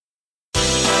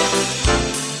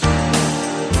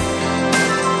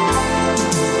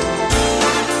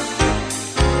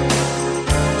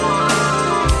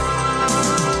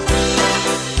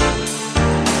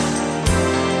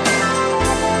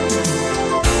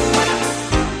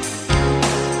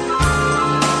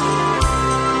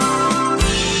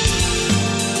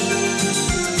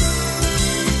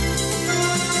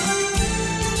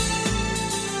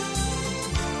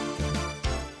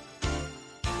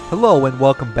Hello and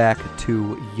welcome back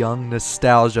to Young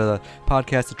Nostalgia, the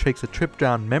podcast that takes a trip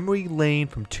down memory lane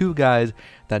from two guys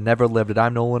that never lived it.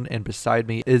 I'm Nolan, and beside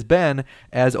me is Ben,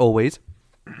 as always.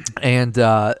 And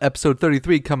episode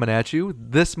 33 coming at you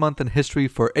this month in history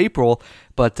for April,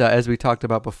 but as we talked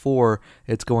about before,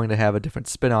 it's going to have a different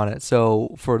spin on it.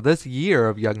 So for this year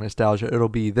of Young Nostalgia, it'll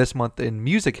be this month in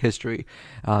music history.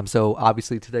 So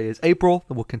obviously today is April,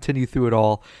 and we'll continue through it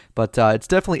all, but it's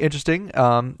definitely interesting.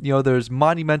 There's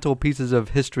monumental pieces of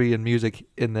history and music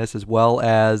in this, as well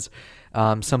as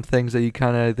some things that you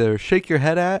kind of either shake your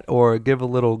head at or give a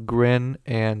little grin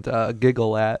and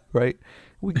giggle at, right?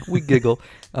 We giggle.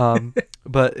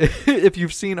 But if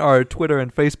you've seen our Twitter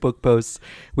and Facebook posts,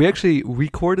 we actually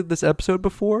recorded this episode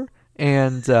before,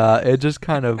 and it just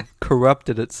kind of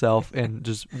corrupted itself and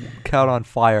just caught on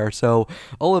fire. So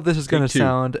all of this is going to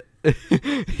sound...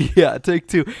 yeah, take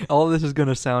two. All of this is going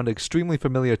to sound extremely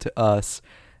familiar to us.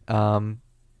 And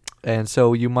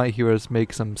so you might hear us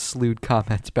make some slewed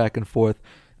comments back and forth.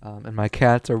 And my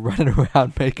cats are running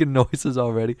around making noises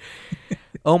already.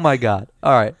 Oh, my God.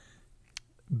 All right.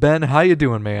 Ben, how you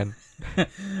doing, man?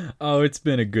 Oh, it's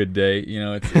been a good day. You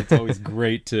know, it's always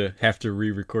great to have to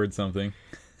re-record something.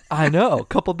 I know, a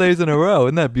couple days in a row.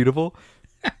 Isn't that beautiful?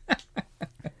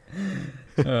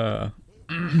 Did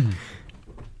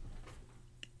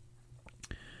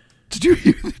you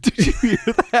hear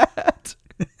that?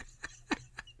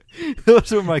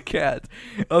 Those are my cats.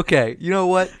 Okay, you know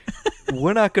what?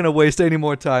 We're not going to waste any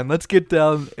more time. Let's get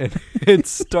down and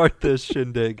start this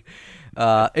shindig.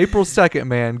 April 2nd,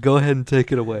 man. Go ahead and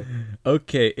take it away.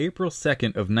 Okay, April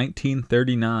 2nd of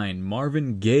 1939,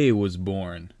 Marvin Gaye was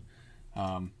born.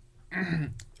 I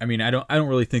mean, I don't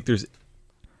really think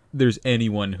there's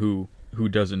anyone who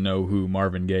doesn't know who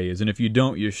Marvin Gaye is, and if you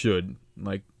don't, you should.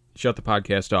 Like, shut the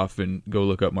podcast off and go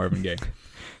look up Marvin Gaye.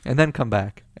 And then come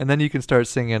back, and then you can start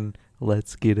singing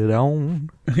 "Let's Get It On."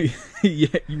 Yeah,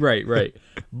 right.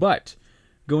 But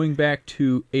going back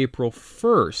to April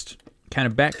 1st. Kind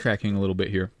of backtracking a little bit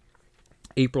here.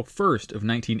 April 1st of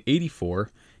 1984,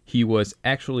 he was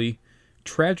actually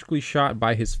tragically shot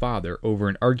by his father over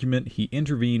an argument he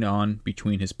intervened on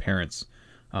between his parents.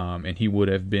 And he would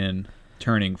have been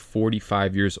turning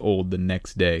 45 years old the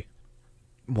next day.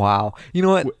 Wow. You know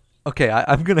what? Okay,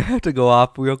 I'm going to have to go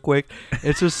off real quick.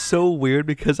 It's just so weird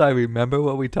because I remember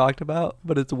what we talked about,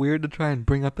 but it's weird to try and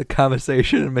bring up the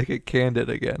conversation and make it candid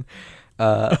again.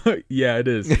 Yeah, it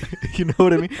is. You know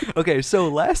what I mean? Okay, so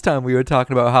last time we were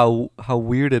talking about how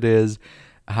weird it is,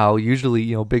 how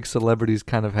usually, big celebrities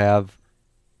kind of have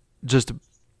just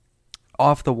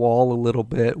off the wall a little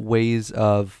bit ways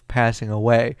of passing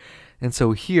away. And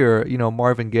so here,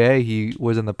 Marvin Gaye, he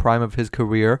was in the prime of his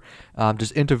career,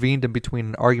 just intervened in between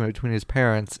an argument between his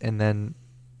parents, and then,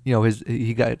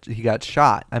 he got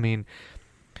shot. I mean,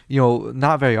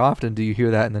 not very often do you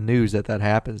hear that in the news that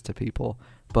happens to people.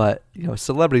 But,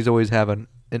 celebrities always have an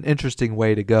interesting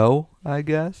way to go, I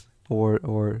guess,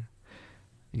 or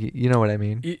you know what I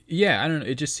mean? Yeah, I don't know.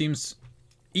 It just seems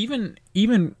even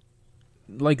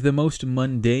like the most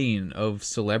mundane of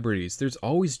celebrities, there's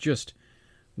always just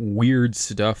weird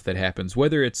stuff that happens,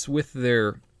 whether it's in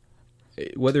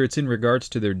regards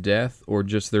to their death or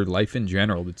just their life in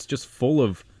general. It's just full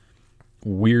of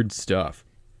weird stuff.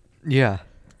 Yeah.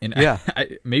 And yeah.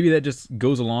 Maybe that just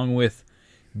goes along with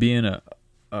being a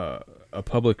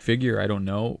public figure. I don't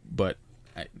know, but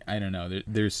I don't know.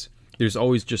 There's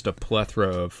always just a plethora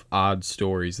of odd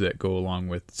stories that go along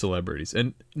with celebrities,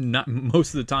 and not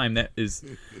most of the time that is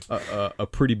a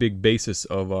pretty big basis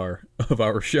of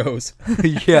our shows.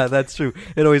 Yeah, that's true.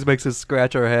 It always makes us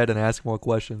scratch our head and ask more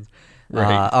questions.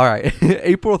 Right. All right.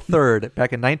 April 3rd,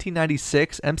 back in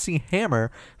 1996, MC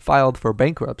Hammer filed for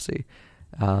bankruptcy.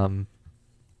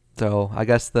 So I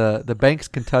guess the banks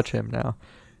can touch him now.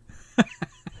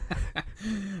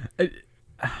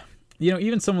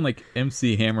 Even someone like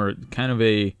MC Hammer, kind of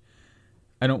I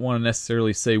don't want to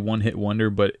necessarily say one-hit wonder,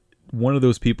 but one of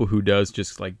those people who does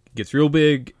just like gets real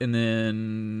big and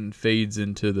then fades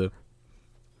into the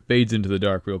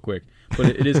dark real quick. But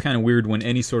it is kind of weird when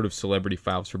any sort of celebrity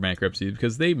files for bankruptcy,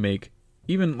 because they make,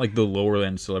 even like the lower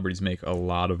end celebrities make a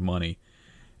lot of money,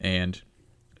 and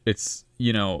it's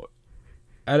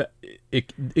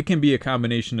it can be a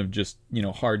combination of just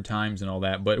hard times and all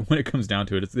that, but when it comes down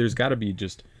to it, there's got to be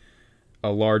just a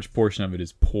large portion of it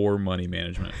is poor money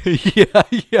management. Yeah,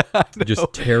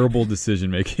 just terrible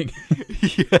decision making.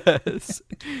 Yes.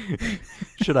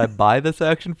 Should I buy this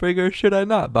action figure? Should I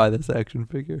not buy this action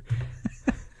figure?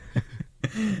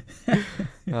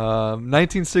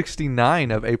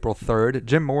 1969 of April 3rd,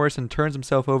 Jim Morrison turns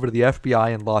himself over to the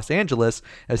FBI in Los Angeles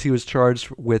as he was charged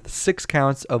with 6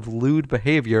 counts of lewd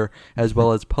behavior as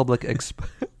well as public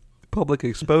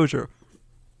exposure.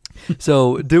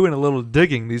 So, doing a little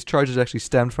digging, these charges actually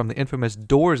stemmed from the infamous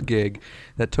Doors gig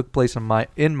that took place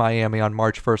in Miami on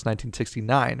March 1st,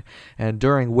 1969, and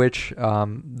during which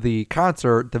the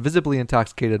concert, the visibly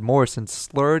intoxicated Morrison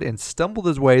slurred and stumbled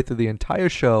his way through the entire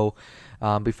show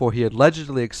before he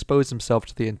allegedly exposed himself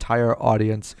to the entire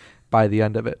audience by the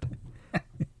end of it.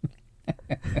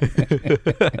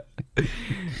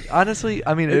 Honestly,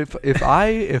 I mean, if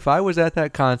I was at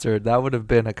that concert, that would have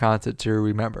been a concert to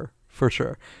remember. For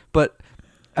sure. But,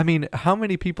 I mean, how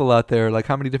many people out there, like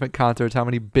how many different concerts, how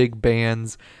many big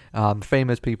bands,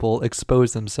 famous people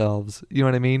expose themselves? You know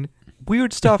what I mean?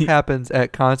 Weird stuff happens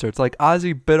at concerts. Like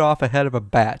Ozzy bit off a head of a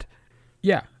bat.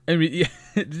 Yeah. I mean, yeah,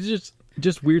 it's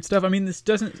just weird stuff. I mean,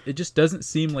 it just doesn't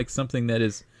seem like something that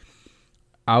is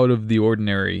out of the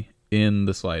ordinary in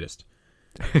the slightest.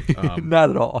 Not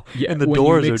at all. Yeah, and the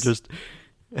Doors are just...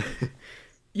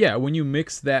 Yeah, when you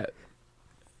mix that,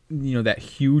 that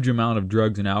huge amount of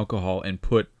drugs and alcohol and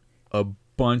put a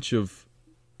bunch of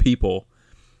people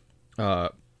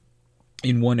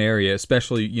in one area,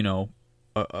 especially,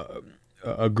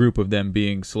 a group of them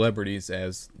being celebrities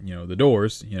as, the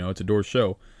Doors, it's a Doors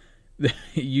show.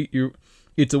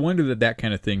 It's a wonder that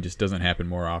kind of thing just doesn't happen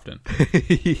more often.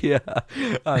 Yeah,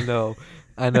 I know.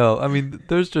 I mean,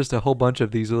 there's just a whole bunch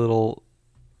of these little,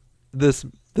 this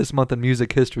month in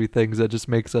music history things that just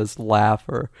makes us laugh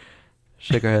or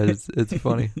shake our heads. It's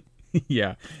funny.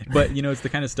 Yeah, but it's the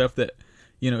kind of stuff that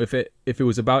if it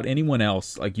was about anyone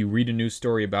else, like you read a news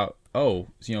story about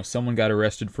someone got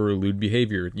arrested for lewd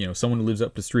behavior, someone who lives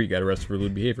up the street got arrested for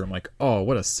lewd behavior. I'm like, oh,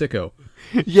 what a sicko.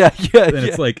 Yeah. Then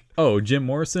it's like, oh, Jim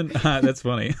Morrison. That's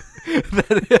funny.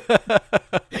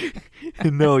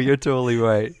 No, you're totally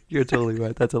right.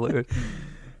 That's hilarious.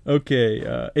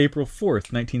 Okay, April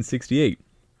 4th, 1968.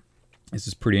 This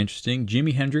is pretty interesting.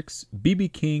 Jimi Hendrix, B.B.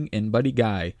 King, and Buddy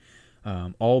Guy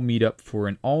all meet up for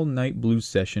an all-night blues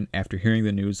session after hearing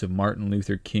the news of Martin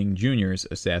Luther King Jr.'s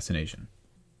assassination.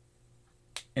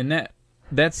 And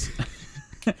that's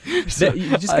that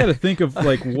you just got to think of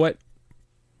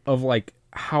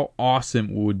how awesome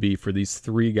it would be for these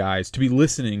 3 guys to be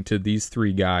listening to these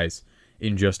 3 guys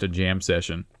in just a jam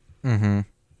session. Mm-hmm.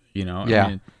 Yeah. I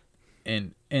mean,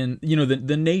 and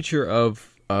the nature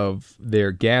of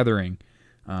their gathering,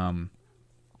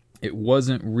 it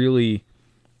wasn't really,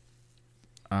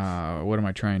 what am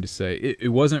I trying to say? It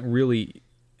wasn't really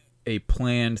a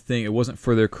planned thing. It wasn't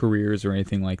for their careers or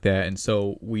anything like that. And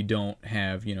so we don't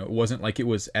have, it wasn't like it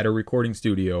was at a recording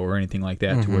studio or anything like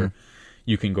that, to where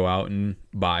you can go out and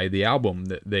buy the album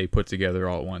that they put together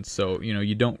all at once. So,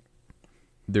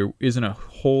 there isn't a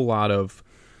whole lot of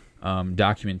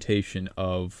documentation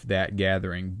of that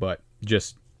gathering, but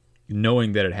just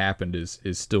knowing that it happened is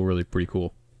still really pretty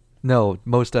cool. No,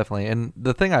 most definitely. And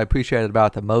the thing I appreciated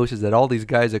about it the most is that all these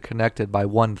guys are connected by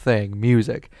one thing,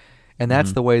 music. And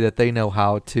that's the way that they know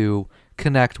how to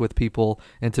connect with people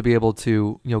and to be able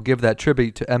to, give that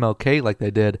tribute to MLK like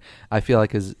they did, I feel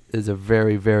like is a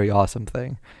very, very awesome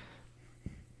thing.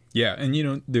 Yeah,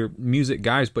 and they're music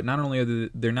guys, but not only are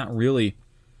they're not really,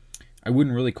 I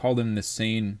wouldn't really call them in the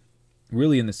same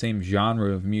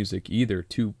genre of music either.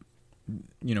 Two,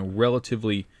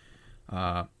 relatively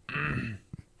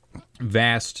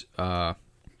vast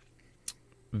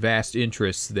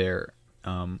interests there,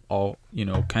 all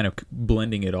kind of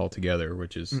blending it all together,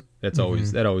 which is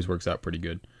that always works out pretty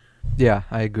good. Yeah,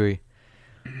 I agree.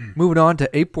 Moving on to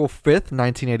April 5th,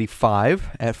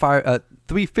 1985, at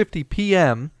 3:50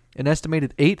 p.m., an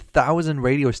estimated 8,000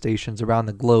 radio stations around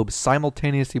the globe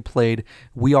simultaneously played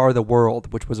We Are the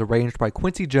World, which was arranged by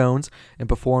Quincy Jones and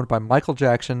performed by Michael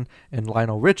Jackson and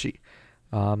Lionel Richie.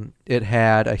 It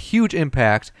had a huge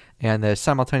impact, and the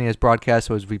simultaneous broadcast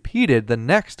was repeated the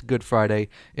next Good Friday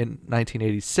in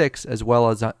 1986, as well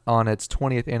as on its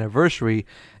 20th anniversary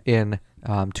in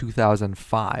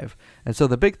 2005. And so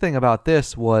the big thing about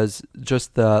this was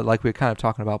just like we were kind of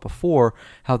talking about before,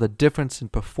 how the difference in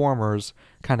performers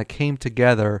kind of came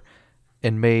together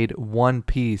and made one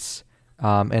piece,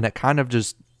 and it kind of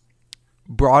just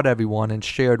brought everyone and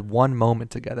shared one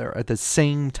moment together at the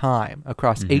same time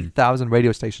across 8,000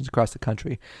 radio stations across the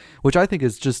country, which I think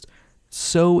is just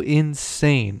so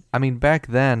insane. I mean, back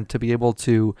then, to be able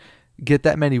to get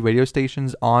that many radio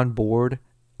stations on board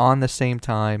on the same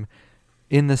time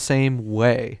in the same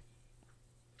way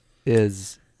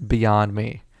is beyond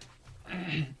me.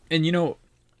 And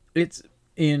it's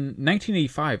in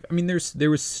 1985. I mean, there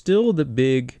was still the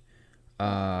big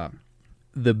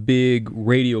the big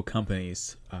radio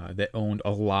companies that owned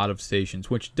a lot of stations,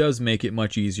 which does make it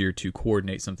much easier to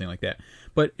coordinate something like that.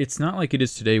 But it's not like it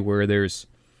is today where there's,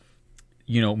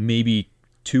 maybe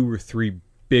 2 or 3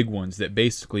 big ones that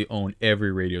basically own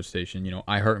every radio station.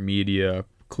 iHeartMedia,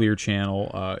 Clear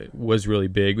Channel was really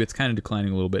big. It's kind of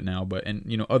declining a little bit now, but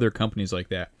other companies like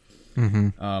that.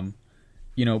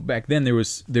 Back then there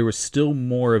was still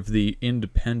more of the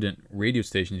independent radio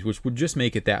stations, which would just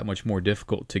make it that much more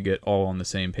difficult to get all on the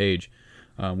same page,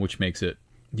 which makes it,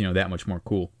 that much more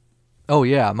cool. Oh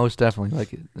yeah, most definitely.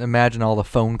 Like, imagine all the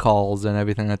phone calls and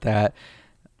everything like that.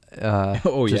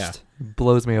 Just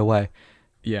blows me away.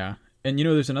 Yeah. And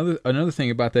there's another thing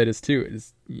about that is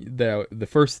that the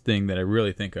first thing that I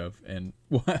really think of, and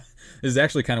this is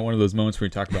actually kind of one of those moments where we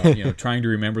talk about, trying to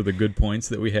remember the good points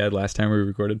that we had last time we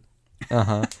recorded.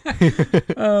 Uh-huh.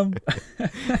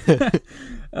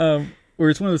 Where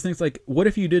it's one of those things like, what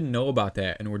if you didn't know about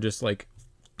that and were just like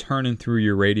turning through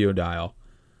your radio dial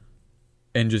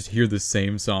and just hear the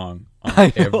same song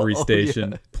on every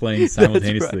station playing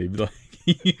simultaneously? Right.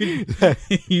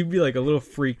 You'd be like a little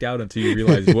freaked out until you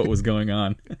realize what was going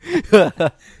on.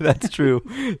 That's true.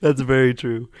 That's very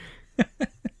true.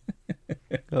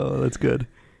 Oh, that's good.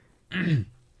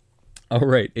 All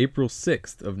right, April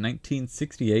 6th of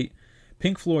 1968,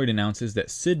 Pink Floyd announces that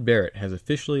Syd Barrett has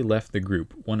officially left the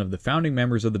group, one of the founding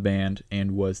members of the band,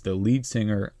 and was the lead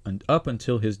singer up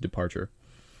until his departure.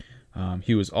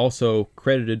 He was also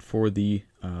credited for the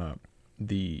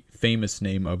famous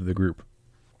name of the group.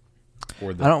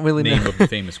 Or the name of the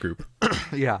famous group.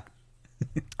 Yeah.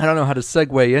 I don't know how to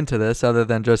segue into this other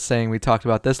than just saying we talked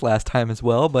about this last time as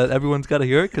well, but everyone's got to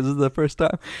hear it because this is the first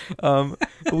time.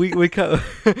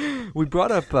 We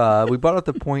brought up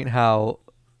the point how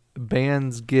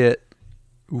bands get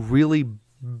really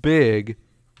big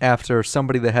after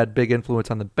somebody that had big influence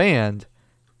on the band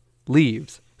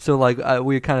leaves. So like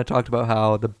we kind of talked about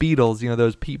how the Beatles, there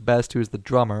was Pete Best, who's the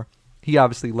drummer. He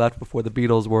obviously left before the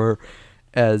Beatles were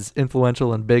as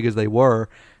influential and big as they were.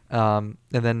 And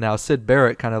then now Syd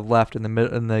Barrett kind of left in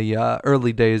the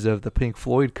early days of the Pink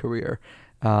Floyd career.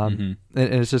 And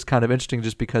it's just kind of interesting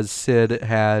just because Syd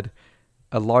had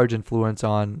a large influence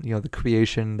on, the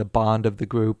creation, the bond of the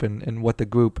group and what the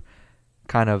group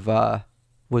kind of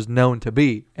was known to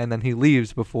be. And then he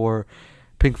leaves before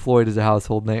Pink Floyd is a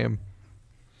household name.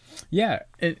 Yeah.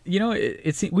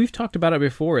 It's we've talked about it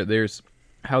before. This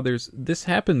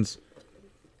happens.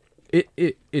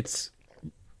 It's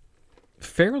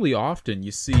fairly often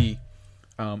you see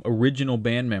original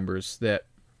band members that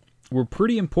were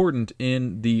pretty important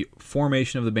in the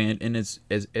formation of the band and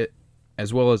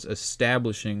as well as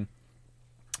establishing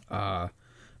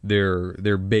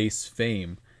their base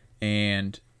fame,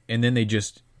 and then they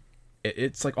just,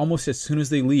 it's like almost as soon as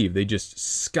they leave they just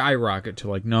skyrocket to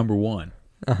like number one.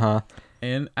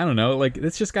 And I don't know, like,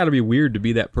 it's just got to be weird to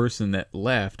be that person that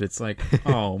left. It's like,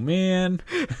 oh, man.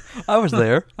 I was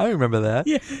there. I remember that.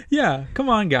 Yeah. Come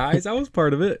on, guys. I was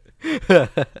part of it.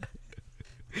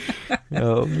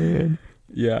 Oh, man.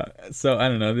 Yeah. So, I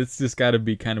don't know. It's just got to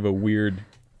be kind of a weird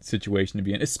situation to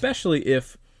be in, especially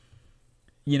if,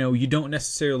 you don't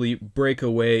necessarily break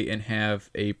away and have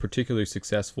a particularly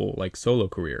successful, like, solo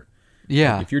career.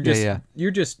 Yeah. Like, if you're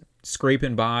just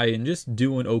scraping by and just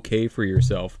doing okay for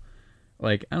yourself.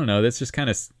 Like, I don't know, that's just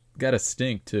kind of got to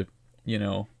stink to,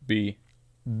 be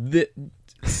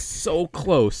so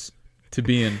close to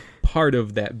being part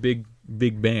of that big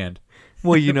band.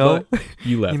 Well, you left.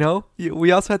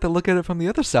 We also had to look at it from the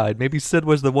other side. Maybe Syd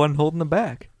was the one holding them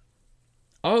back.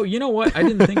 Oh, you know what? I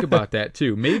didn't think about that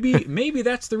too. Maybe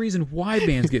that's the reason why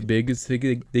bands get big is they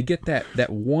get that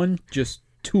one just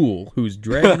tool who's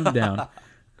dragging them down.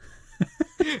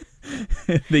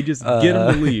 They just get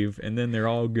them to leave, and then they're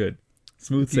all good.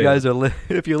 Smooth sailing. You guys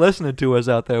if you're listening to us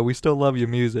out there, we still love your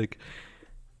music.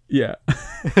 Yeah.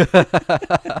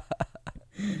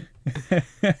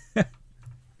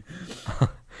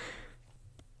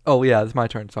 Oh yeah, it's my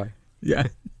turn. Sorry. Yeah.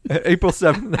 April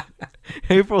 7th,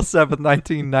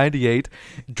 1998,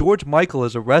 George Michael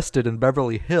is arrested in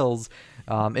Beverly Hills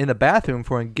in a bathroom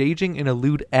for engaging in a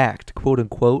lewd act, quote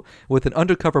unquote, with an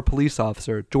undercover police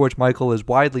officer. George Michael is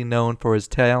widely known for his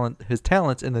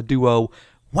talents in the duo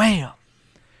Wham!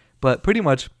 But pretty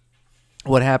much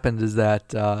what happened is that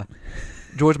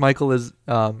George Michael is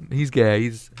he's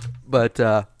gay, but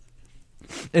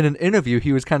in an interview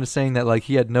he was kind of saying that like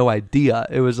he had no idea.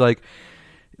 It was like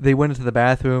they went into the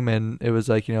bathroom and it was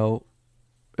like, it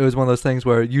was one of those things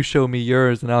where you show me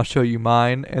yours and I'll show you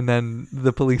mine, and then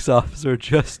the police officer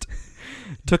just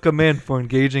took him in for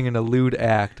engaging in a lewd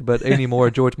act. But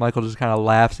anymore, George Michael just kind of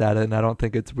laughs at it, and I don't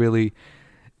think it's really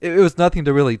it was nothing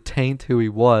to really taint who he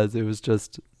was. It was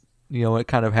just, it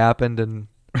kind of happened, and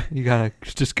you kind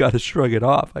of just got to shrug it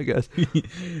off, I guess.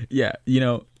 Yeah,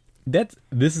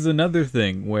 this is another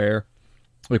thing where,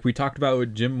 like we talked about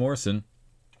with Jim Morrison,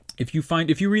 if you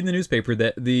read in the newspaper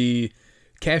that the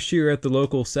cashier at the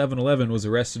local 7-Eleven was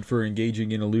arrested for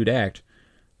engaging in a lewd act,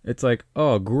 it's like,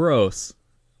 oh, gross.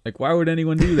 Like, why would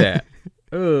anyone do that?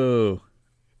 Oh.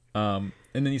 And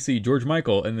then you see George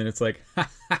Michael, and then it's like, ha,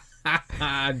 ha, ha,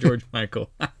 ha, George Michael.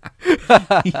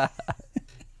 I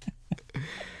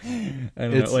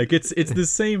don't know. Like, it's the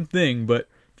same thing, but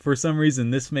for some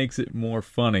reason, this makes it more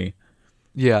funny.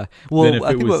 Yeah. Well,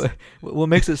 I think what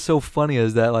makes it so funny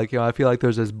is that, like, I feel like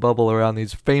there's this bubble around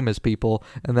these famous people,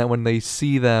 and that when they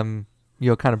see them,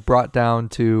 kind of brought down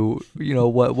to,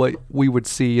 what we would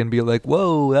see and be like,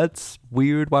 whoa, that's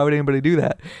weird. Why would anybody do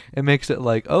that? It makes it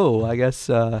like, oh, I guess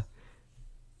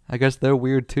they're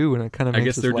weird too, and it kind of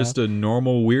makes us they're laugh. just a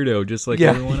normal weirdo, just like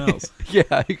everyone else.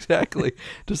 Yeah, exactly.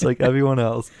 Just like everyone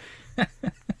else.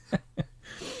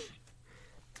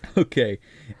 Okay,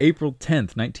 April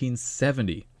 10th,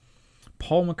 1970.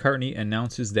 Paul McCartney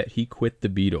announces that he quit the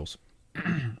Beatles.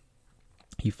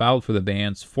 He filed for the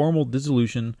band's formal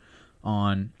dissolution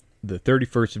on the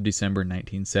 31st of December,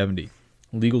 1970.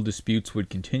 Legal disputes would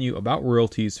continue about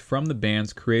royalties from the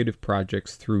band's creative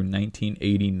projects through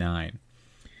 1989.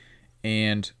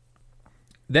 And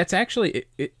that's actually,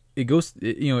 it goes,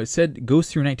 it said it goes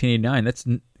through 1989. That's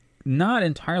not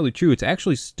entirely true. It's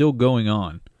actually still going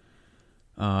on.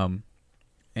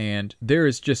 And there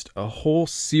is just a whole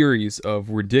series of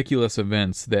ridiculous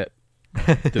events that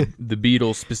the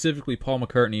Beatles, specifically Paul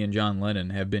McCartney and John Lennon,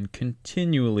 have been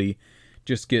continually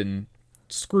just getting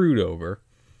screwed over.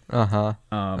 When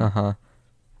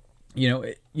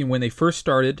they first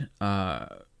started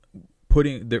for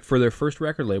their first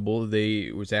record label,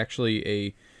 it was actually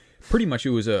a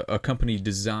company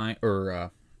design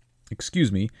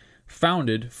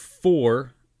founded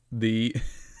for the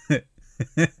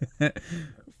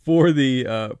for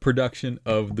the production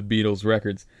of the Beatles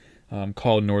records,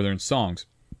 called Northern Songs.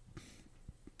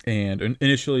 And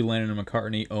initially, Lennon and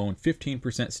McCartney owned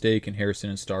 15% stake, and Harrison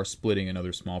and Starr splitting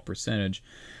another small percentage.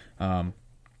 But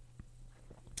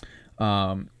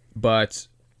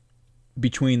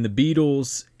between the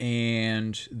Beatles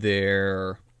and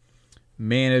their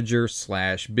manager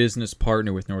 / business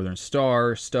partner with Northern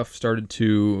Star, stuff started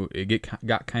to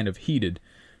got kind of heated,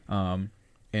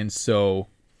 and so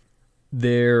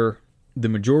the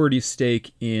majority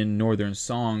stake in Northern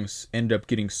Songs ended up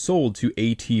getting sold to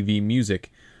ATV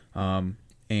Music,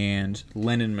 and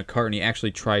Lennon and McCartney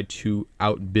actually tried to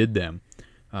outbid them,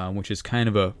 which is kind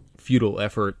of a futile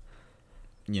effort.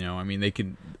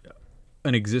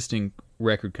 An existing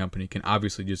record company can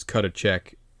obviously just cut a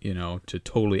check, to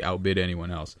totally outbid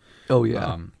anyone else. Oh,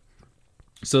 yeah.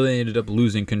 So they ended up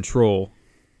losing control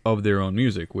of their own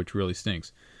music, which really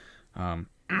stinks.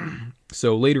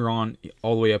 So later on,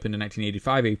 all the way up into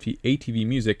 1985, ATV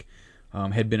Music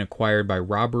had been acquired by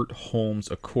Robert Holmes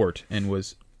à Court and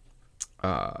was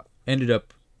ended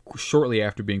up shortly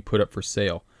after being put up for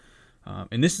sale.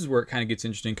 And this is where it kind of gets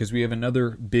interesting, because we have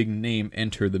another big name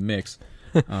enter the mix.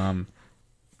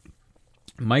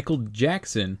 Michael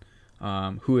Jackson,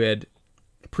 who had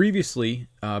previously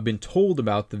been told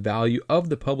about the value of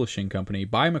the publishing company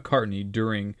by McCartney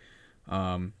during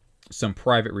some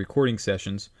private recording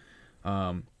sessions.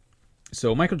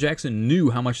 So Michael Jackson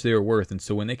knew how much they were worth, and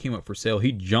so when they came up for sale,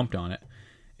 he jumped on it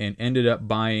and ended up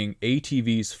buying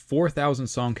ATV's 4,000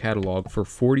 song catalog for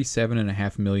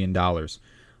 $47.5 million.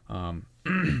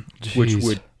 Which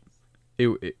would,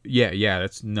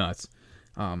 that's nuts.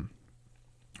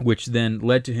 Which then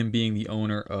led to him being the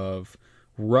owner of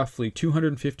roughly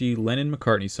 250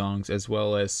 Lennon-McCartney songs, as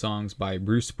well as songs by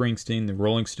Bruce Springsteen, the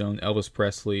Rolling Stones, Elvis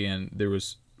Presley, and there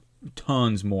was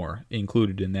tons more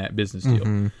included in that business deal.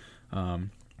 Mm-hmm.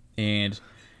 And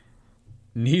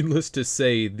needless to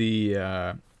say,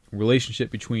 the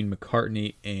relationship between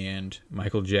McCartney and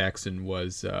Michael Jackson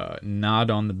was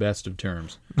not on the best of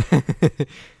terms.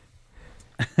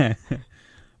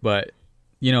 But,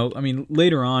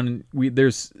 later on,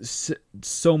 there's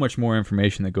so much more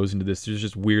information that goes into this. There's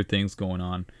just weird things going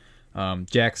on.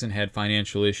 Jackson had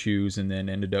financial issues and then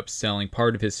ended up selling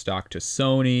part of his stock to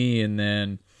Sony, and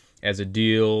then as a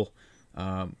deal,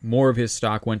 more of his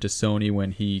stock went to Sony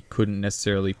when he couldn't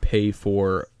necessarily pay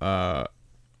for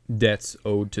debts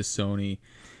owed to Sony,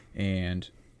 and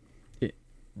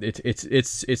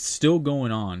it's still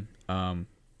going on.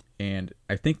 And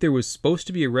I think there was supposed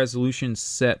to be a resolution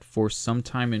set for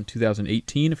sometime in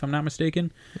 2018, if I'm not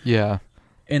mistaken. Yeah.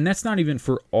 and that's not even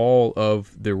for all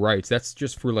of the rights. That's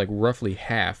just for like roughly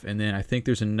half. And then I think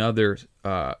there's another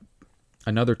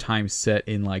time set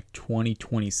in like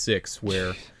 2026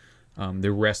 where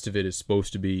the rest of it is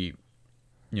supposed to be,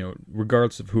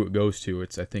 regardless of who it goes to,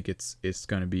 I think it's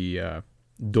going to be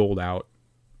doled out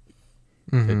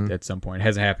at some point. It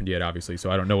hasn't happened yet, obviously,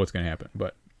 so I don't know what's going to happen.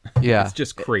 But yeah, it's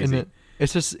just crazy.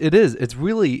 It's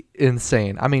really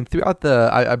insane. I mean, throughout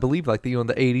I believe like the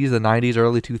 80s, the 90s,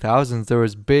 early 2000s, there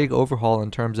was big overhaul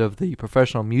in terms of the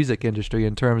professional music industry,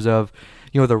 in terms of,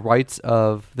 the rights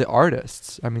of the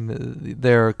artists. I mean,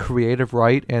 their creative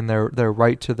right and their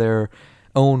right to their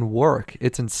own work.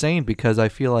 It's insane because I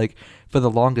feel like for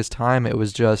the longest time it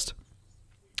was just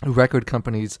record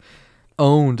companies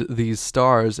owned these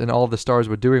stars, and all the stars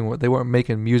were doing, they weren't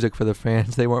making music for the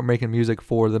fans, they weren't making music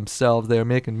for themselves, they were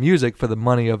making music for the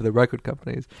money of the record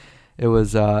companies. It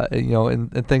was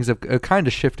and things are kind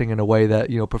of shifting in a way that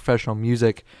professional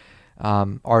music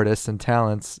artists and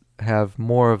talents have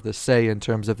more of the say in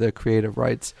terms of their creative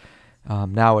rights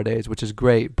nowadays, which is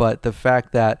great. But the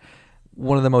fact that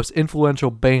one of the most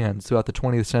influential bands throughout the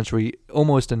 20th century,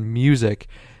 almost in music,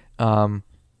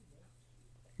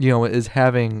 is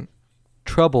having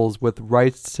troubles with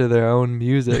rights to their own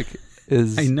music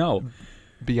is I know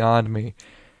beyond me.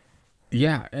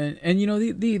 Yeah, and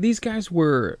these guys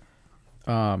were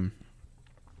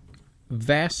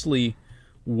vastly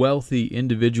wealthy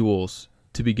individuals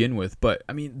to begin with, but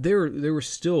I mean they were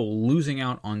still losing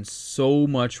out on so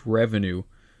much revenue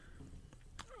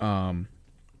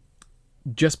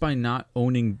just by not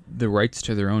owning the rights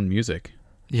to their own music.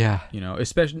 Yeah.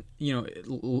 Especially,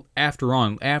 after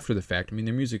the fact. I mean,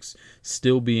 their music's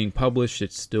still being published,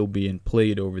 it's still being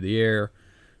played over the air.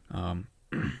 And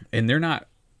they're not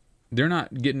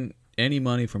getting any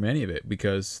money from any of it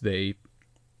because they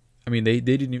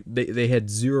had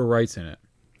zero rights in it.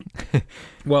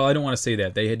 Well, I don't want to say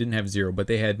that. They didn't have zero, but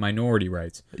they had minority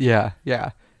rights. Yeah.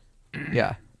 God.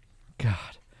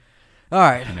 All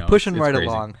right, pushing right crazy.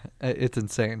 along. It's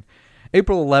insane.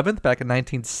 April 11th, back in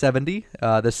 1970,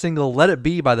 the single "Let It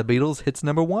Be" by the Beatles hits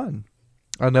number 1.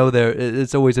 I know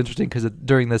it's always interesting because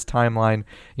during this timeline,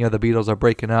 the Beatles are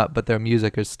breaking up, but their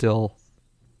music is still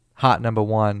hot number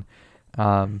 1.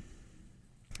 And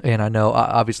I know,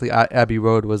 obviously, Abbey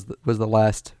Road was the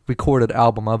last recorded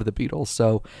album of the Beatles,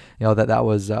 so that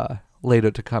was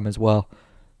later to come as well.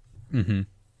 Mm-hmm.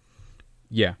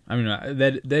 Yeah, I mean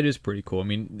that is pretty cool. I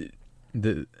mean,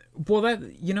 I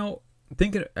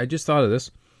just thought of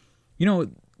this.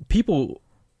 People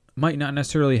might not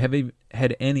necessarily have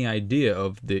had any idea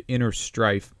of the inner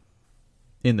strife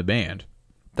in the band.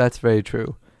 That's very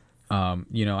true. I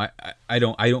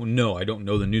don't know. I don't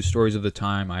know the news stories of the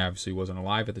time. I obviously wasn't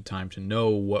alive at the time to know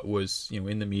what was,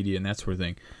 in the media and that sort of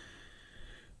thing.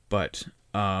 But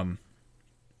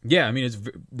yeah, I mean, it's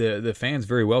the fans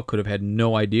very well could have had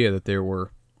no idea that there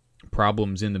were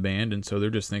problems in the band, and so they're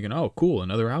just thinking, "Oh, cool,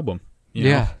 another album."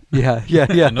 Yeah.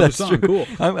 Another that's song, true. Cool.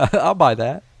 I'll buy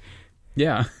that.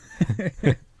 Yeah.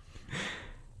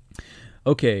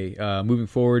 Okay, moving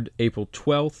forward, April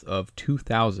 12th of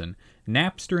 2000,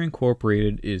 Napster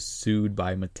Incorporated is sued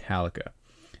by Metallica.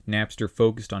 Napster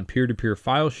focused on peer-to-peer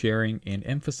file sharing and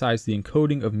emphasized the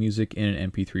encoding of music in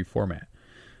an MP3 format.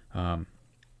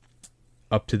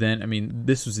 Up to then, I mean,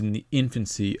 this was in the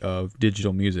infancy of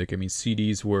digital music. I mean,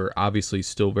 CDs were obviously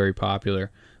still very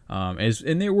popular.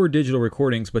 And there were digital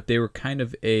recordings, but they were kind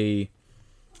of a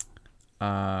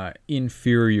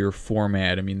inferior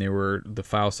format. I mean, the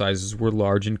file sizes were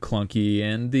large and clunky,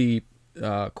 and the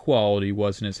quality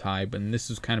wasn't as high. But this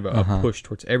was kind of a push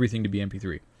towards everything to be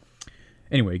MP3.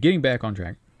 Anyway, getting back on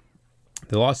track,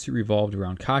 the lawsuit revolved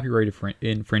around copyright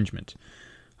infringement.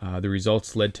 The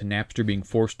results led to Napster being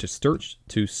forced to search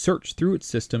through its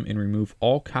system and remove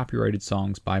all copyrighted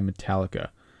songs by Metallica.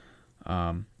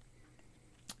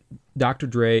 Dr.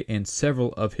 Dre and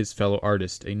several of his fellow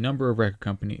artists, a number of record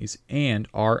companies, and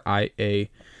RIA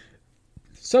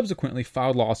subsequently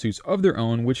filed lawsuits of their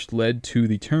own, which led to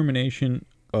the termination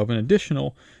of an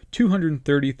additional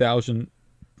 230,000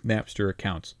 Napster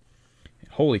accounts.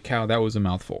 Holy cow, that was a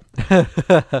mouthful.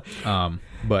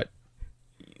 But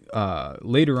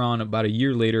later on, about a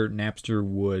year later, Napster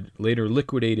would later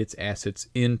liquidate its assets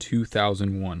in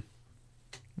 2001.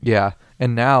 Yeah,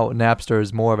 and now Napster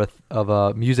is more of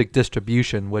a music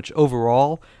distribution, which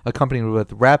overall, accompanied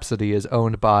with Rhapsody, is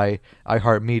owned by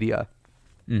iHeartMedia.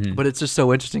 Mm-hmm. But it's just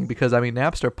so interesting because, I mean,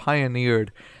 Napster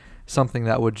pioneered something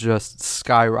that would just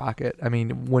skyrocket. I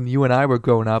mean, when you and I were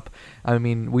growing up, I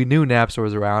mean, we knew Napster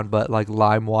was around, but like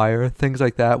LimeWire, things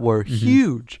like that were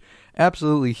huge,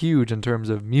 absolutely huge in terms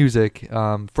of music,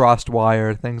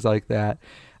 FrostWire, things like that.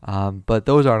 But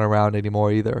those aren't around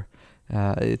anymore either.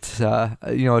 It's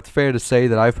it's fair to say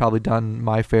that I've probably done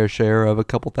my fair share of a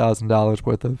couple $1,000s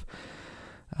worth of.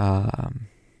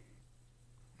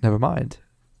 Never mind,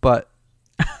 but.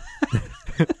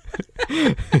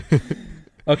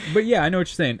 But yeah, I know what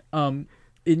you're saying. And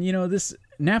this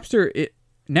Napster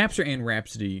and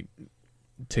Rhapsody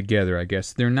together, I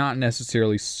guess they're not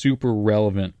necessarily super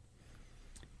relevant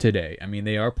today. I mean,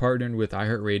 they are partnered with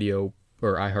iHeartRadio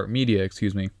or iHeartMedia,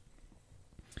 excuse me.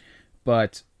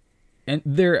 But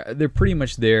they're pretty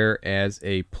much there as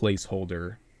a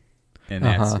placeholder, and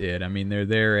that's it. I mean, they're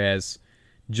there as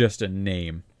just a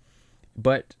name.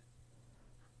 But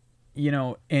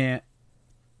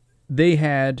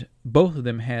and both of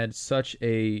them had such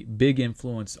a big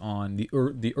influence on the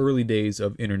early days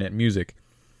of internet music.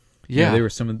 Yeah, they were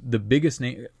some of the biggest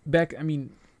names back. I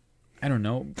mean, I don't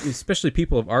know, especially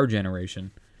people of our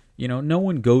generation. No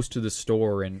one goes to the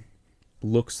store and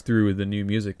looks through the new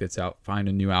music that's out,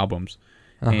 finding new albums,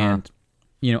 and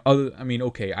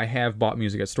okay, I have bought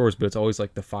music at stores, but it's always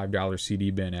like the $5 CD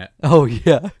bin at at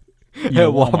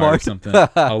Walmart or something.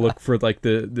 I'll look for like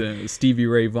the Stevie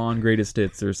Ray Vaughan greatest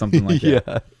hits or something like that.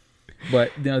 Yeah.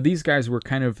 But these guys were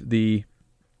kind of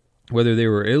whether they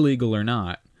were illegal or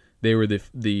not, they were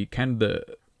the kind of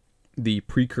the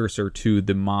precursor to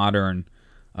the modern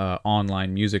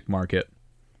online music market.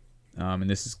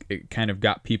 And it kind of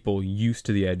got people used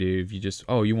to the idea of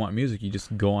you want music, you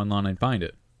just go online and find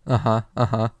it.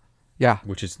 Yeah.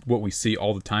 Which is what we see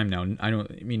all the time now. I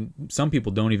mean, some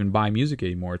people don't even buy music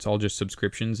anymore. It's all just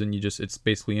subscriptions, and it's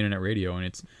basically internet radio,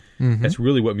 and that's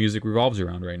really what music revolves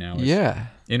around right now.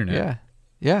 Internet.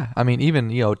 Yeah. I mean, even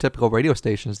typical radio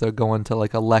stations, they're going to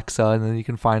like Alexa, and then you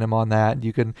can find them on that.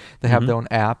 They have their own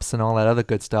apps and all that other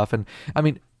good stuff. And I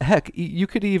mean, heck, you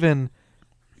could even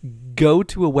go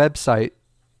to a website,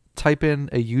 type in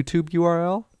a YouTube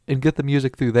URL, and get the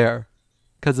music through there,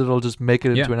 because it'll just make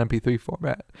it into an MP3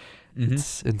 format.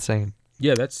 It's insane.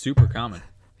 Yeah, that's super common.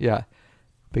 Yeah,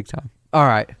 big time. All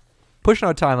right. Pushing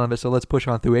our time limit, so let's push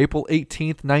on through. April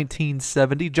 18th,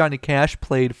 1970, Johnny Cash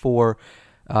played for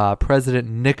President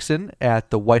Nixon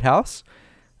at the White House.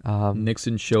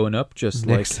 Nixon showing up just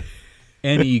like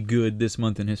any good this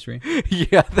month in history.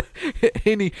 Yeah,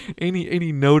 any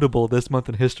notable this month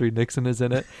in history, Nixon is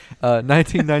in it.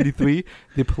 1993,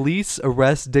 the police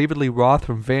arrest David Lee Roth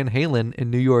from Van Halen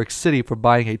in New York City for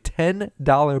buying a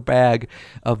 $10 bag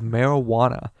of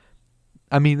marijuana.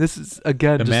 I mean, this is,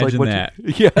 again, imagine just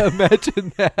like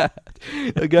imagine that.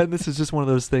 Again, this is just one of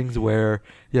those things where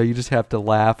you just have to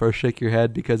laugh or shake your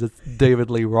head because it's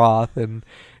David Lee Roth and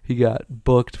he got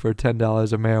booked for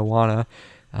 $10 of marijuana.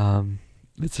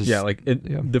 It's just,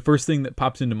 the first thing that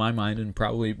pops into my mind, and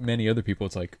probably many other people,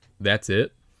 it's like, that's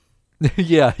it.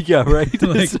 yeah, right.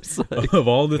 like, of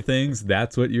all the things,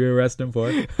 that's what you arrest him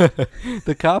for.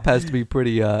 The cop has to be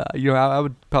pretty. I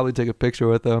would probably take a picture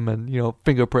with him and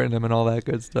fingerprint him and all that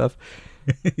good stuff.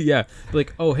 Yeah,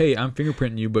 like, oh hey, I'm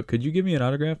fingerprinting you, but could you give me an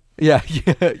autograph? Yeah.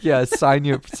 Sign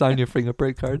your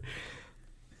fingerprint card.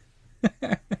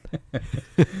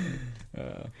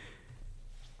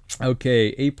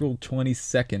 Okay, April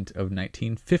 22nd of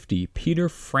 1950, Peter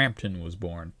Frampton was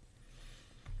born.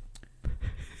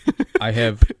 I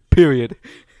have... Period.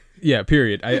 Yeah,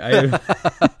 period. I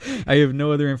have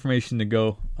no other information to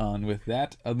go on with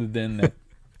that other than that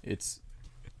it's...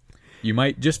 You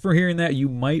might, just for hearing that, you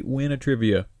might win a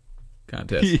trivia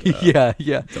contest. Yeah.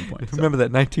 At some point. Remember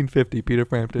that, 1950, Peter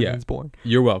Frampton was born.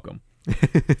 You're welcome.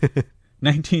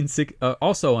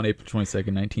 Also on April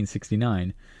 22nd,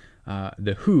 1969...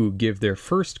 The Who give their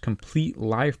first complete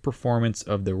live performance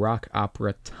of the rock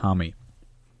opera Tommy.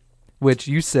 Which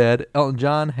you said Elton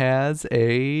John has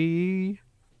a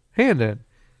hand in.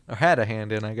 Or had a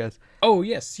hand in, I guess. Oh,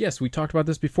 yes. We talked about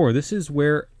this before. This is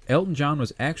where Elton John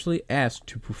was actually asked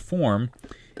to perform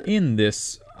in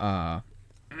this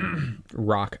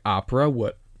rock opera.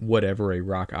 Whatever a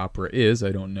rock opera is,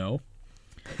 I don't know.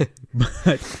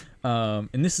 But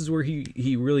and this is where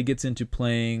he really gets into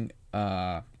playing...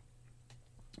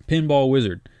 Pinball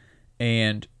Wizard,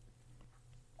 and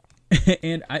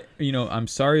I, I'm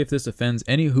sorry if this offends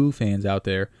any Who fans out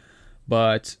there,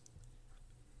 but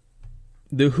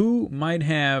the Who might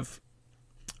have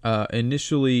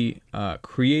initially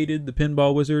created the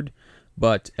Pinball Wizard,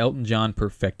 but Elton John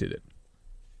perfected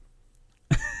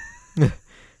it.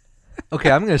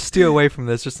 Okay, I'm going to steer away from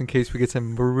this just in case we get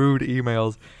some rude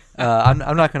emails. I'm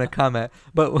not going to comment,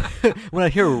 but when I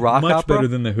hear rock opera, much better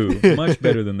than the Who. Much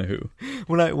better than the Who.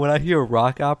 When I hear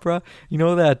rock opera, you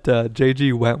know that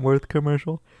J.G. Wentworth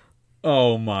commercial?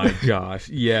 Oh my gosh!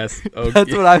 Yes, okay.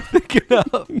 That's what I'm thinking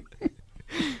of.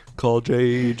 Call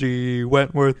J.G.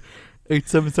 Wentworth.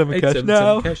 877 cash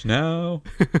now. 877 cash now.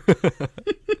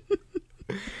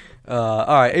 All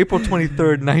right, April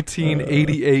 23rd,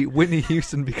 1988, Whitney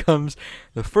Houston becomes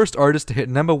the first artist to hit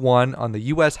number 1 on the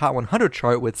U.S. Hot 100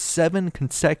 chart with 7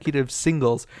 consecutive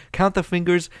singles. Count the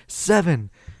fingers, 7.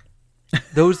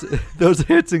 Those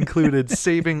hits included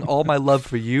Saving All My Love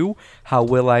for You, How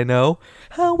Will I Know,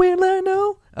 How Will I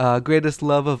Know, Greatest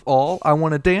Love of All, I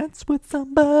Want to Dance with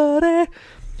Somebody,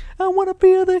 I Want to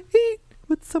Feel the Heat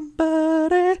with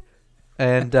Somebody.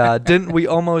 And Didn't We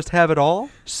Almost Have It All?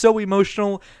 So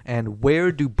Emotional, and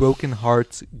Where Do Broken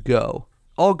Hearts Go?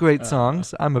 All great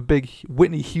songs. I'm a big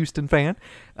Whitney Houston fan.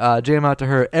 Jam out to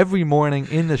her every morning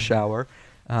in the shower.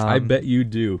 I bet you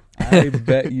do. I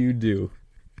bet you do.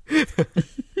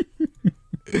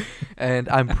 And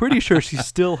I'm pretty sure she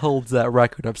still holds that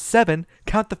record of 7,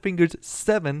 count the fingers,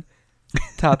 7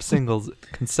 top singles,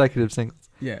 consecutive singles.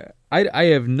 Yeah, I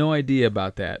have no idea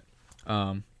about that.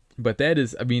 But that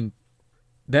is, I mean,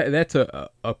 that's a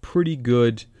pretty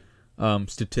good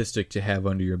statistic to have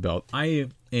under your belt. I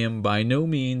am by no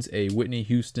means a Whitney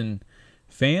Houston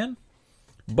fan,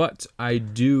 but I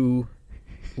do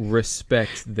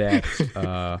respect that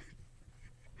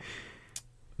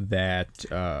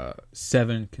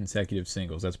 7 consecutive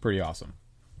singles. That's pretty awesome.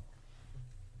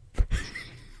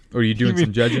 Or are you doing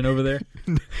some judging over there?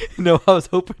 No, I was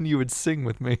hoping you would sing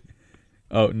with me.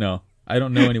 Oh, no. I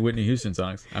don't know any Whitney Houston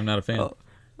songs. I'm not a fan.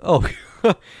 Oh.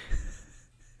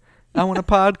 I want a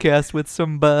podcast with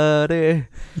somebody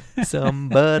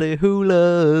who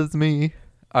loves me.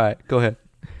 All right, go ahead.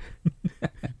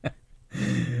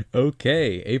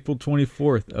 Okay, April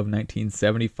 24th of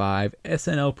 1975,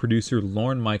 SNL producer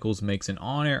Lorne Michaels makes an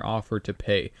on-air offer to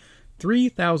pay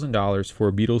 $3,000 for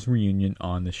a Beatles reunion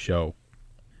on the show.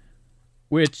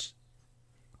 Which,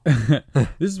 this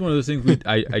is one of those things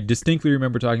I distinctly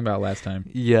remember talking about last time.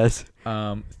 Yes.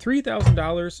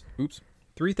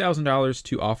 $3,000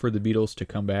 to offer the Beatles to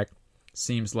come back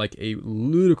seems like a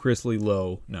ludicrously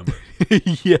low number.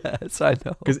 Yes, I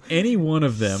know. Because any one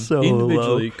of them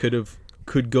individually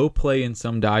could go play in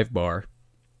some dive bar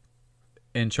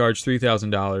and charge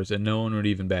 $3,000 and no one would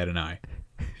even bat an eye.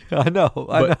 I know.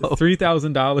 But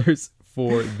 $3,000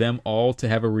 for them all to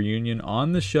have a reunion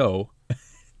on the show,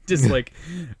 just like,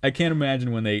 I can't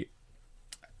imagine when they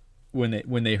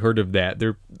heard of that.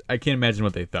 I can't imagine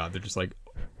what they thought. They're just like,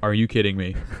 are you kidding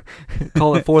me?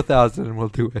 Call it 4,000 and we'll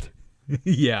do it.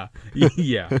 Yeah.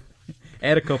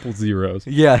 Add a couple zeros.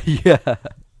 Yeah.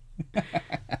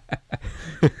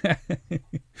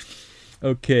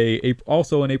 Okay.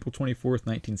 Also on April 24th,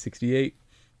 1968.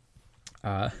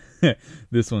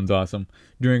 This one's awesome.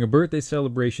 During a birthday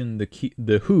celebration,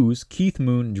 the Who's Keith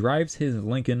Moon drives his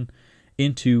Lincoln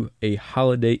into a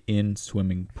Holiday Inn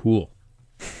swimming pool.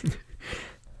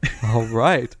 All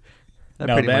right.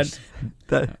 Then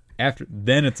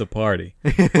it's a party.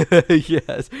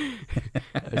 Yes.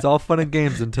 It's all fun and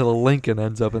games until a Lincoln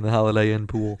ends up in the Holiday Inn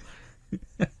pool.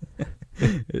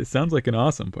 It sounds like an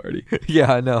awesome party.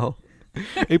 Yeah, I know.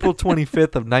 April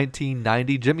 25th of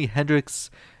 1990, Jimi Hendrix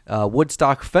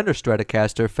Woodstock Fender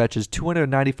Stratocaster fetches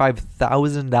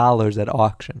 $295,000 at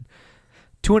auction.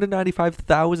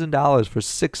 $295,000 for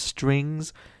 6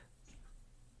 strings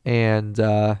and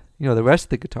the rest of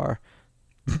the guitar.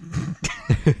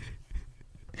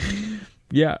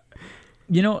 Yeah,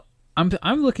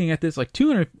 I'm looking at this like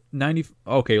 $290.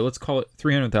 Okay, let's call it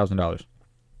 $300,000.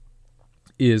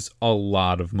 Is a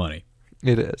lot of money.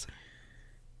 It is.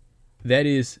 That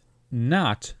is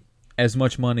not as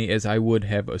much money as I would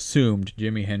have assumed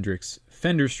Jimi Hendrix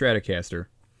Fender Stratocaster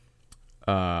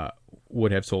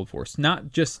would have sold for.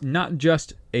 Not just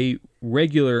a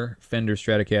regular Fender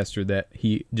Stratocaster that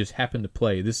he just happened to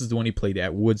play. This is the one he played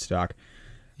at Woodstock.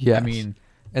 Yeah, I mean,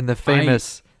 and the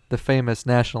famous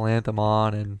national anthem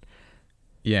on, and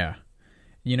yeah,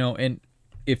 and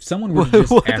if someone were to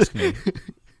just ask me,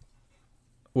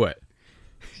 what?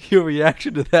 Your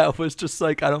reaction to that was just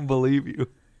like, I don't believe you.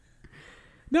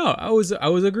 No, I was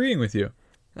agreeing with you.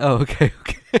 Oh, okay.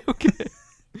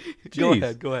 Go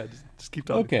ahead. Just keep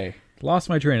talking. Okay, lost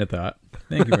my train of thought.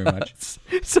 Thank you very much.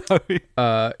 Sorry.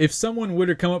 If someone would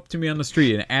have come up to me on the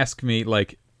street and asked me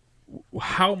like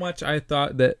how much I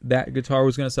thought that guitar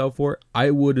was going to sell for,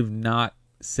 I would have not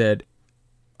said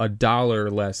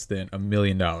 $1 less than $1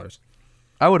 million. I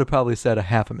would have probably said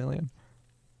 $500,000.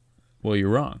 Well, you're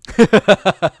wrong.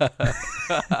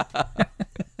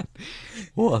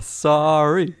 Well,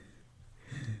 sorry.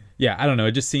 Yeah, I don't know.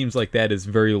 It just seems like that is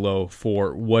very low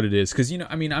for what it is. Because,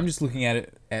 I'm just looking at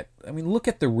it look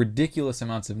at the ridiculous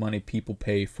amounts of money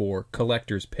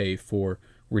collectors pay for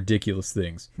ridiculous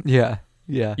things. Yeah.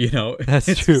 Yeah. You know,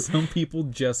 That's true. Some people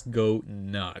just go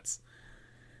nuts.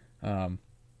 And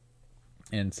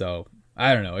so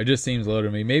I don't know. It just seems low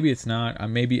to me. Maybe it's not.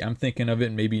 I'm thinking of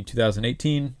it maybe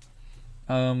 2018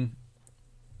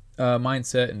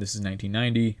 mindset, and this is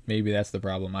 1990. Maybe that's the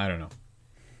problem. I don't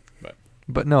know.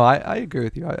 But no, I agree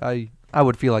with you. I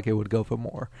would feel like it would go for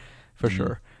more, for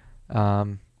sure.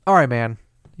 All right, man.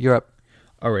 You're up.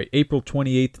 All right. April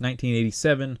 28th,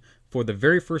 1987. For the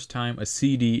very first time, a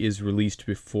CD is released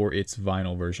before its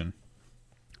vinyl version.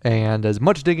 And as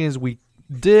much digging as we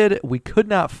did, we could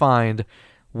not find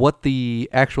what the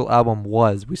actual album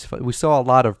was. We saw a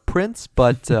lot of prints,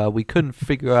 but we couldn't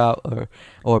figure out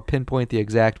or pinpoint the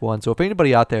exact one. So if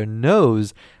anybody out there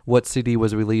knows what CD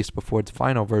was released before its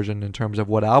final version in terms of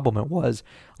what album it was,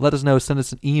 let us know. Send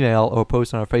us an email or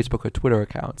post on our Facebook or Twitter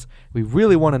accounts. We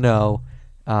really want to know.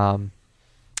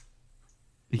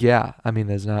 Yeah, I mean,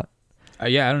 there's not.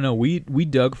 Yeah, I don't know. We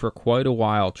dug for quite a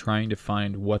while trying to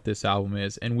find what this album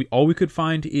is, and all we could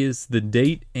find is the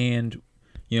date and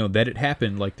that it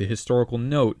happened, like the historical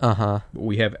note. But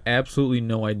we have absolutely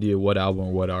no idea what album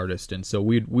or what artist, and so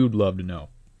we would love to know.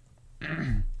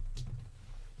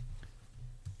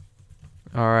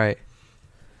 All right.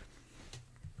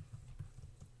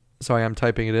 Sorry, I'm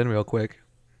typing it in real quick.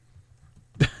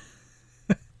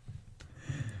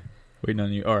 Waiting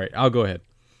on you. All right, I'll go ahead.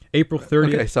 April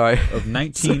 30th of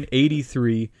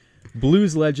 1983,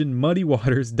 blues legend Muddy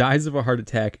Waters dies of a heart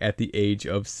attack at the age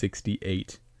of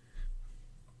 68.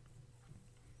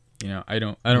 I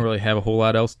don't really have a whole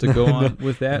lot else to go on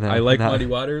with that. I like Muddy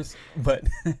Waters, but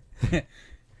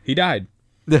he died.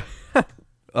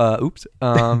 Oops.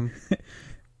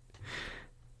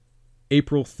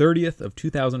 April 30th of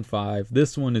 2005.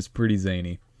 This one is pretty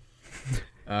zany.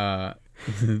 The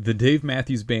Dave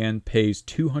Matthews Band pays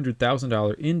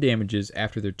 $200,000 in damages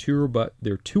after their tour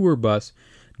bus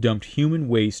dumped human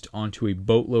waste onto a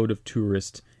boatload of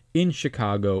tourists in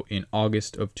Chicago in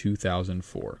August of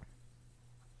 2004.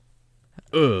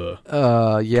 Ugh.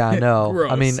 Yeah, I know.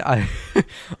 Gross. I mean,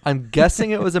 I'm guessing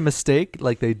it was a mistake.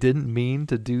 Like, they didn't mean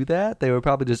to do that. They were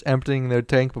probably just emptying their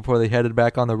tank before they headed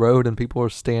back on the road, and people were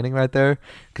standing right there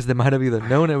because they might have either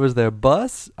known it was their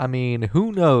bus. I mean,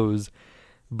 who knows?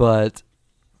 But,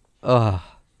 yeah,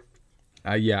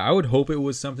 I would hope it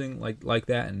was something like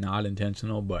that and not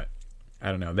intentional, but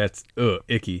I don't know. That's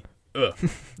icky. Ugh.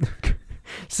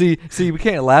 See, we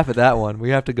can't laugh at that one. We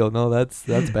have to go, no, that's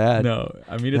bad. No,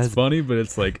 I mean, it's funny, but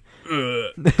it's like,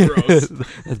 gross.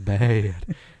 That's bad.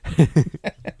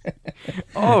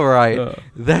 All right.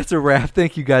 That's a wrap.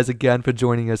 Thank you guys again for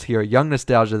joining us here at Young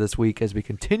Nostalgia this week as we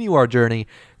continue our journey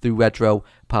through retro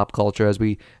pop culture as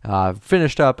we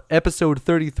finished up episode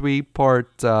 33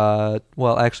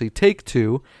 take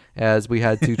 2, as we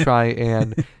had to try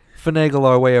and finagle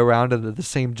our way around into the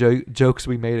same jokes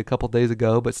we made a couple days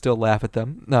ago, but still laugh at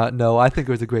them. No, I think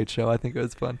it was a great show. I think it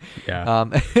was fun.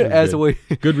 Yeah.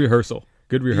 Good rehearsal.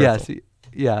 Good rehearsal. Yes.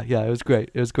 Yeah, it was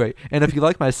great. And if you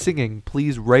like my singing,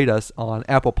 please rate us on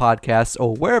Apple Podcasts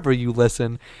or wherever you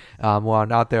listen.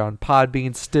 We're out there on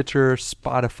Podbean, Stitcher,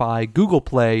 Spotify, Google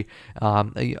Play.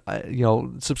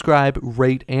 Subscribe,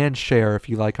 rate, and share if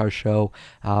you like our show.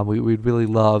 We'd really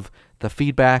love the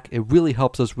feedback. It really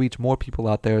helps us reach more people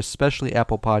out there, especially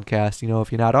Apple Podcasts.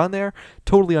 If you're not on there,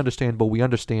 totally understandable. We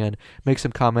understand. Make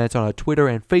some comments on our Twitter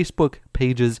and Facebook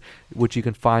pages, which you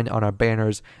can find on our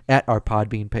banners at our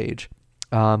Podbean page.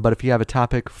 But if you have a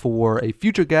topic for a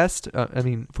future guest,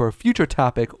 for a future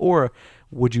topic, or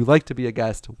would you like to be a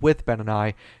guest with Ben and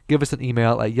I, give us an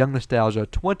email at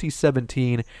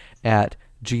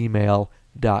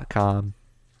youngnostalgia2017@gmail.com.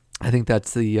 I think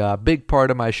that's the big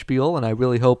part of my spiel, and I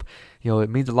really hope it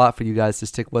means a lot for you guys to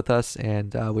stick with us.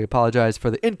 And we apologize for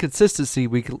the inconsistency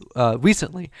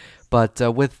recently, but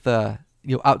with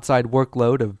outside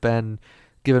workload of Ben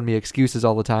giving me excuses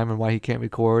all the time and why he can't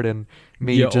record, and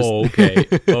me okay.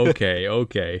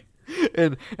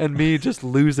 and me just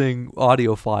losing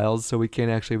audio files so we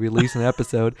can't actually release an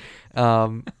episode.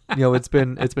 It's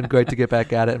been great to get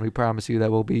back at it, and we promise you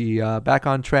that we'll be back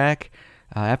on track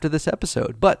after this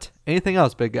episode. But anything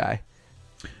else, big guy?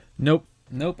 Nope.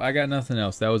 I got nothing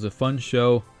else. That was a fun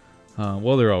show.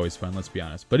 Well, they're always fun, let's be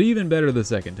honest. But even better the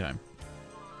second time.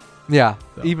 Yeah,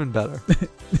 so. Even better.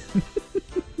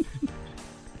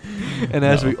 And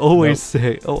as we always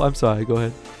say, I'm sorry, go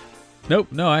ahead. Nope,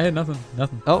 no, I had nothing.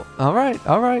 Oh, all right.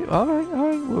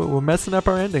 We're messing up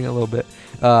our ending a little bit.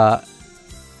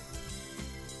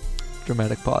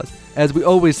 Dramatic pause. As we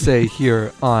always say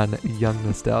here on Young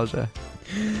Nostalgia.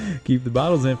 Keep the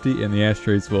bottles empty and the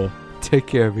ashtrays full. Take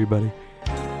care, everybody.